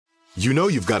You know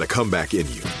you've got a comeback in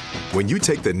you. When you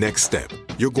take the next step,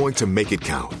 you're going to make it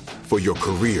count. For your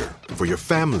career, for your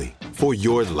family, for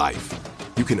your life.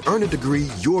 You can earn a degree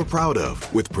you're proud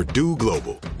of with Purdue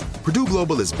Global. Purdue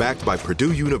Global is backed by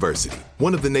Purdue University,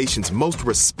 one of the nation's most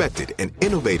respected and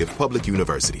innovative public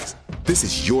universities. This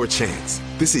is your chance.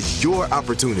 This is your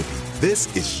opportunity.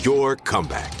 This is your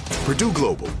comeback. Purdue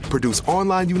Global, Purdue's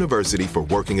online university for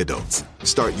working adults.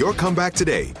 Start your comeback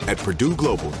today at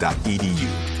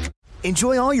purdueglobal.edu.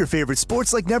 Enjoy all your favorite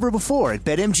sports like never before at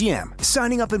BetMGM.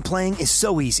 Signing up and playing is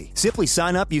so easy. Simply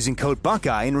sign up using code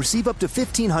Buckeye and receive up to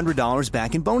 $1,500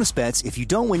 back in bonus bets if you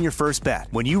don't win your first bet.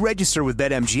 When you register with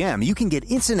BetMGM, you can get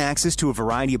instant access to a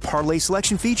variety of parlay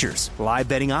selection features, live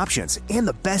betting options, and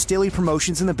the best daily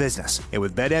promotions in the business. And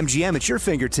with BetMGM at your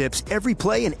fingertips, every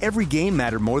play and every game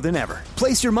matter more than ever.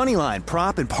 Place your moneyline,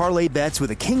 prop, and parlay bets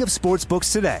with the king of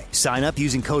sportsbooks today. Sign up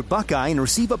using code Buckeye and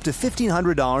receive up to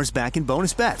 $1,500 back in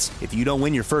bonus bets if you don't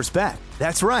win your first bet.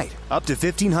 That's right, up to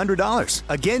 $1,500.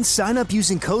 Again, sign up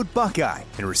using code Buckeye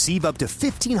and receive up to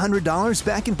 $1,500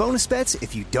 back in bonus bets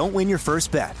if you don't win your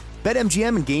first bet.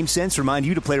 BetMGM and GameSense remind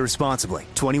you to play responsibly.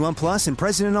 21 plus and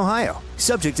present in Ohio.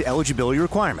 Subject to eligibility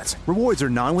requirements. Rewards are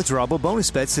non-withdrawable bonus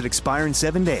bets that expire in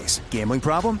 7 days. Gambling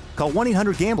problem? Call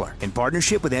 1-800-GAMBLER in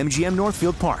partnership with MGM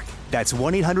Northfield Park. That's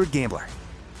 1-800-GAMBLER.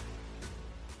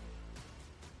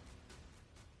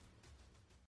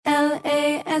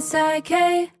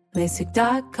 LASIK,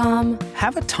 LASIK.com.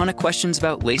 Have a ton of questions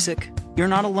about LASIK? You're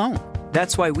not alone.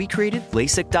 That's why we created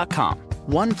LASIK.com.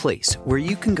 One place where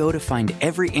you can go to find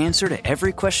every answer to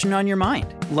every question on your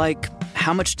mind. Like,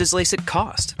 how much does LASIK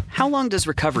cost? How long does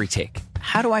recovery take?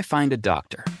 How do I find a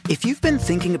doctor? If you've been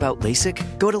thinking about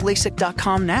LASIK, go to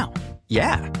LASIK.com now.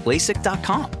 Yeah,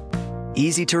 LASIK.com.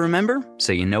 Easy to remember,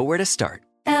 so you know where to start.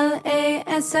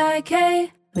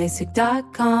 LASIK,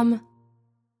 LASIK.com.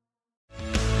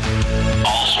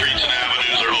 All streets and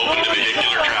avenues are open to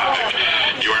vehicular traffic.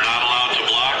 You are not allowed to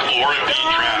block or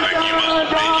impede traffic. You must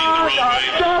vacate the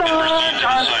roadway and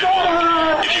proceed to the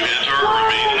sidewalk. If you enter or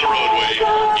remain in the roadway,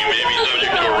 you may be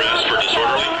subject to arrest for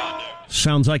disorderly conduct.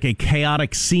 Sounds like a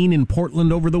chaotic scene in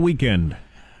Portland over the weekend.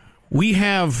 We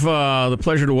have the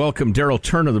pleasure to welcome Daryl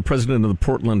Turner, the president of the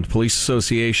Portland Police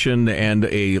Association and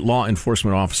a law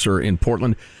enforcement officer in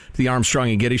Portland, to the Armstrong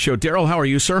and Getty Show. Daryl, how are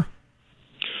you, sir?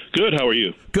 Good. How are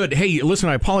you? Good. Hey, listen,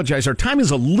 I apologize. Our time is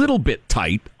a little bit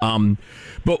tight,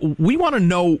 but we want to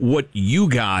know what you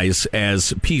guys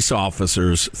as peace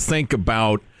officers think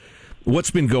about what's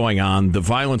been going on, the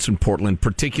violence in Portland,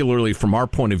 particularly from our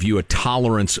point of view, a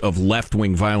tolerance of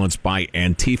left-wing violence by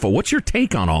Antifa. What's your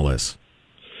take on all this?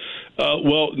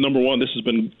 Well, number one, this has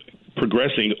been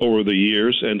progressing over the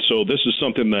years, and so this is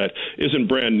something that isn't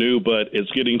brand new, but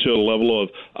it's getting to a level of,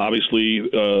 obviously,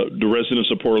 the residents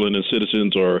of Portland and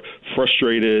citizens are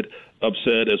frustrated,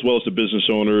 upset, as well as the business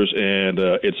owners, and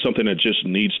it's something that just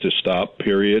needs to stop,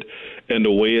 period. And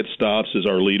the way it stops is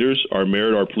our leaders, our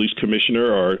mayor, our police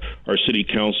commissioner, our city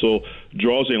council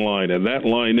draws a line, and that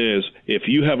line is if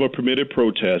you have a permitted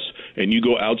protest and you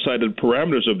go outside the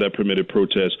parameters of that permitted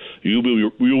protest, you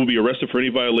will be arrested for any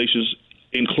violations,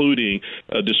 including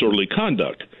disorderly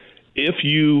conduct. If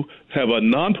you have a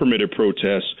non-permitted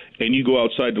protest and you go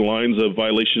outside the lines of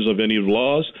violations of any of the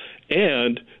laws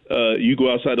and you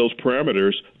go outside those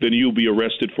parameters, then you'll be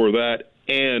arrested for that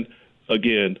and,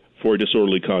 again, for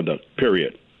disorderly conduct,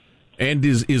 period. And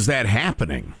is that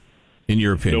happening, in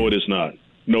your opinion? No, it is not.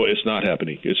 No, it's not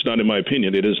happening. It's not in my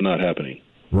opinion. It is not happening.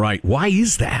 Right. Why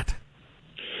is that?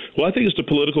 Well, I think it's the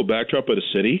political backdrop of the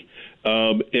city.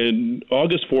 In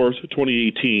August 4th,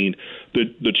 2018,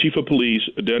 the chief of police,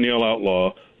 Danielle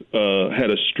Outlaw,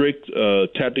 had a strict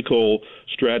tactical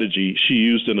strategy she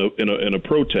used in a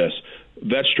protest.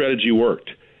 That strategy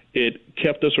worked. It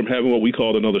kept us from having what we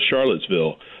called another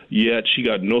Charlottesville, yet she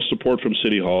got no support from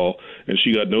City Hall, and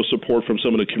she got no support from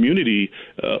some of the community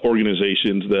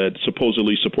organizations that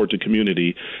supposedly support the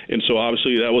community. And so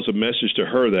obviously that was a message to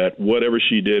her that whatever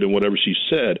she did and whatever she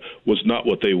said was not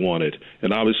what they wanted.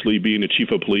 And obviously being the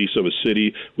chief of police of a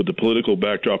city with the political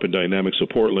backdrop and dynamics of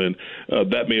Portland,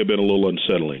 that may have been a little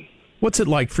unsettling. What's it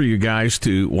like for you guys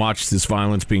to watch this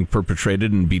violence being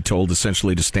perpetrated and be told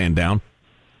essentially to stand down?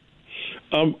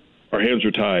 Our hands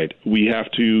are tied. We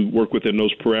have to work within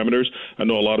those parameters. I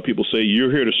know a lot of people say, you're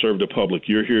here to serve the public.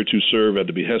 You're here to serve at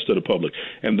the behest of the public.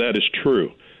 And that is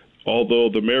true. Although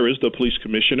the mayor is the police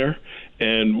commissioner,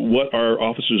 and what our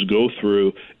officers go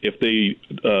through if they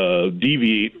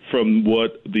deviate from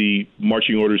what the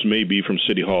marching orders may be from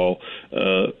City Hall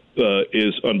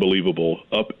is unbelievable,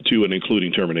 up to and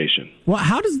including termination. Well,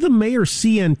 how does the mayor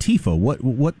see Antifa?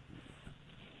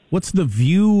 What's the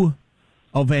view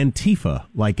of Antifa,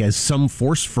 like as some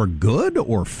force for good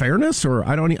or fairness, or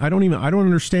I don't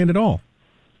understand at all.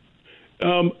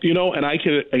 And I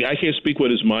can't speak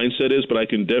what his mindset is, but I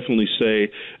can definitely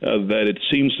say that it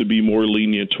seems to be more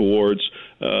lenient towards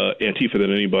Antifa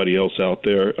than anybody else out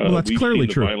there. Well, that's clearly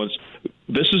true. Violence.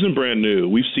 This isn't brand new.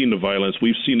 We've seen the violence.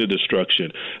 We've seen the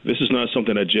destruction. This is not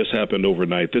something that just happened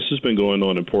overnight. This has been going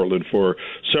on in Portland for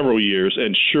several years,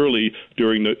 and surely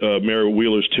during Mayor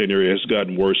Wheeler's tenure, it has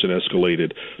gotten worse and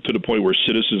escalated to the point where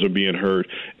citizens are being hurt.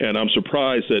 And I'm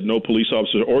surprised that no police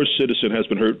officer or citizen has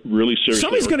been hurt really seriously.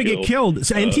 Somebody's going to get killed.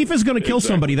 Antifa's going to kill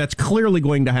somebody. That's clearly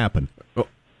going to happen.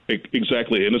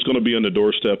 Exactly, and it's going to be on the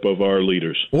doorstep of our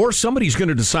leaders. Or somebody's going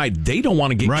to decide they don't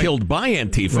want to get killed by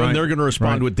Antifa, and they're going to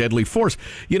respond with deadly force.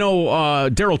 You know,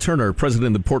 Daryl Turner,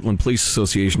 president of the Portland Police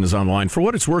Association, is online. For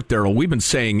what it's worth, Daryl, we've been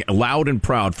saying loud and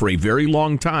proud for a very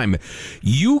long time,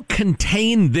 you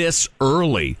contain this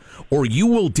early, or you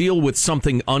will deal with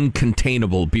something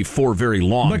uncontainable before very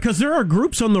long. Because there are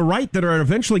groups on the right that are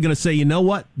eventually going to say, you know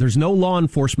what, there's no law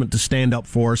enforcement to stand up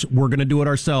for us, we're going to do it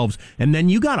ourselves. And then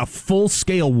you got a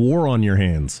full-scale war on your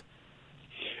hands.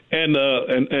 And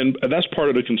that's part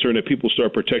of the concern, that people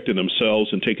start protecting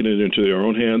themselves and taking it into their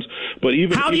own hands. But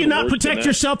how do you not protect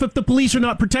yourself if the police are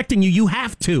not protecting you? You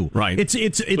have to. Right.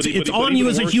 It's on you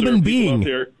as a human being.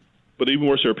 But even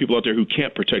worse, there are people out there who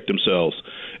can't protect themselves.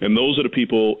 And those are the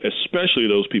people, especially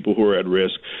those people who are at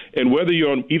risk. And whether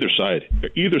you're on either side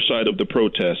of the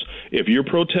protest, if you're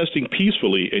protesting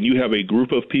peacefully and you have a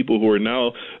group of people who are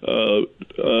now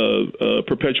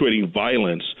perpetuating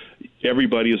violence,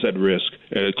 everybody is at risk,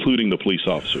 including the police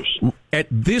officers. At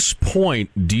this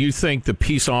point, do you think the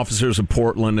peace officers of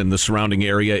Portland and the surrounding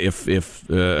area, if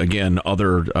again,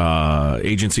 other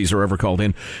agencies are ever called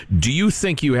in, do you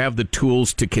think you have the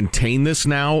tools to contain this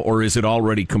now, or is it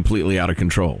already completely out of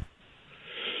control?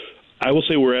 I will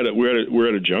say we're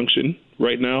at a junction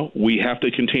right now. We have to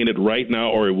contain it right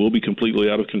now, or it will be completely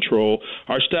out of control.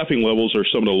 Our staffing levels are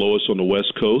some of the lowest on the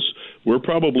West Coast. We're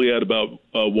probably at about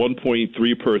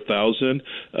 1.3 per thousand.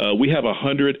 We have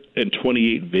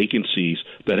 128 vacancies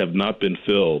that have not been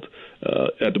filled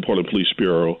at the Portland Police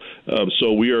Bureau.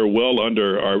 So we are well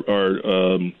under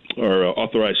our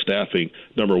authorized staffing,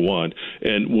 number one.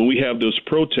 And when we have those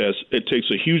protests, it takes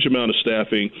a huge amount of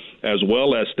staffing, as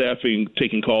well as staffing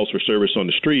taking calls for service on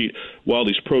the street while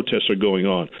these protests are going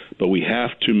on. But we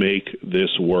have to make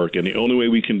this work. And the only way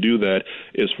we can do that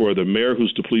is for the mayor,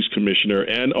 who's the police commissioner,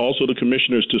 and also the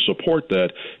commissioners to support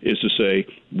that, is to say,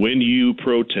 when you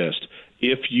protest,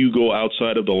 if you go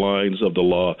outside of the lines of the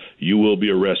law, you will be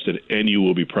arrested and you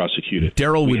will be prosecuted.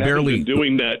 Daryl, we haven't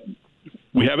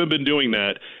been doing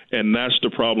that, and that's the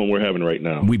problem we're having right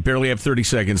now. We barely have 30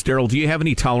 seconds. Daryl, do you have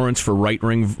any tolerance for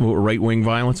right-wing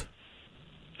violence?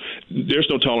 There's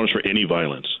no tolerance for any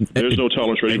violence. There's no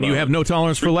tolerance for any violence. And you have no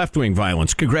tolerance for left-wing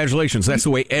violence. Congratulations. That's the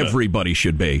way everybody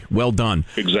should be. Well done.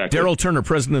 Exactly. Daryl Turner,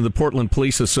 president of the Portland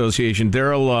Police Association.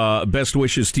 Daryl, best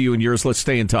wishes to you and yours. Let's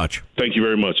stay in touch. Thank you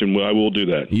very much, and I will do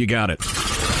that. You got it.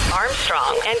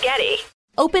 Armstrong and Getty.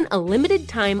 Open a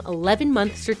limited-time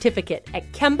 11-month certificate at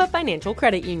Kemba Financial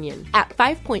Credit Union. At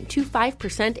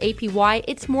 5.25% APY,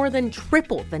 it's more than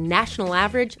triple the national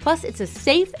average, plus it's a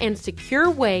safe and secure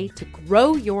way to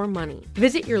grow your money.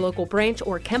 Visit your local branch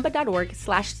or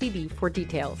kemba.org/cb for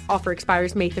details. Offer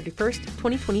expires May 31st,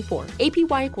 2024.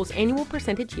 APY equals annual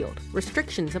percentage yield.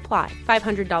 Restrictions apply.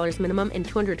 $500 minimum and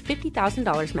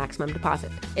 $250,000 maximum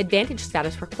deposit. Advantage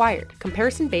status required.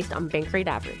 Comparison based on bank rate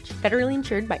average. Federally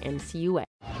insured by NCUA.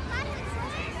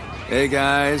 Hey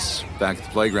guys, back at the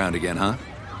playground again, huh?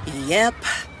 Yep.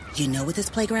 You know what this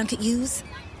playground could use?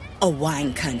 A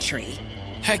wine country.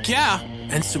 Heck yeah,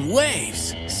 and some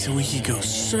waves so we could go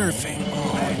surfing.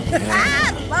 Oh,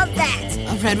 yeah. Love that.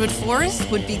 A redwood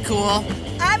forest would be cool.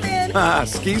 I'm in.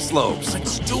 Ski slopes.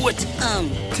 Let's do it.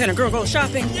 Can a girl go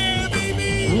shopping? Yeah,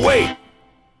 baby. Wait.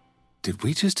 Did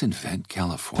we just invent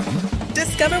California?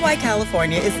 Discover why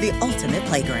California is the ultimate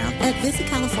playground at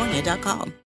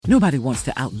visitcalifornia.com. Nobody wants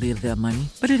to outlive their money,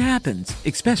 but it happens,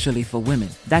 especially for women.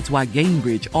 That's why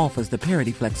Gainbridge offers the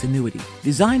Parity Flex annuity,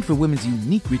 designed for women's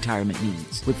unique retirement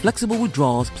needs, with flexible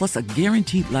withdrawals plus a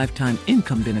guaranteed lifetime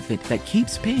income benefit that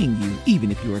keeps paying you even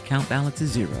if your account balance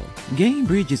is zero.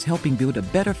 Gainbridge is helping build a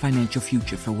better financial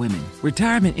future for women.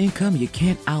 Retirement income you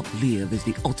can't outlive is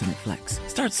the ultimate flex.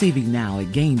 Start saving now at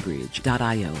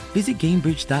Gainbridge.io. Visit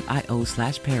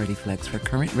Gainbridge.io/ParityFlex for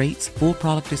current rates, full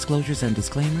product disclosures and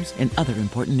disclaimers, and other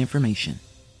important information.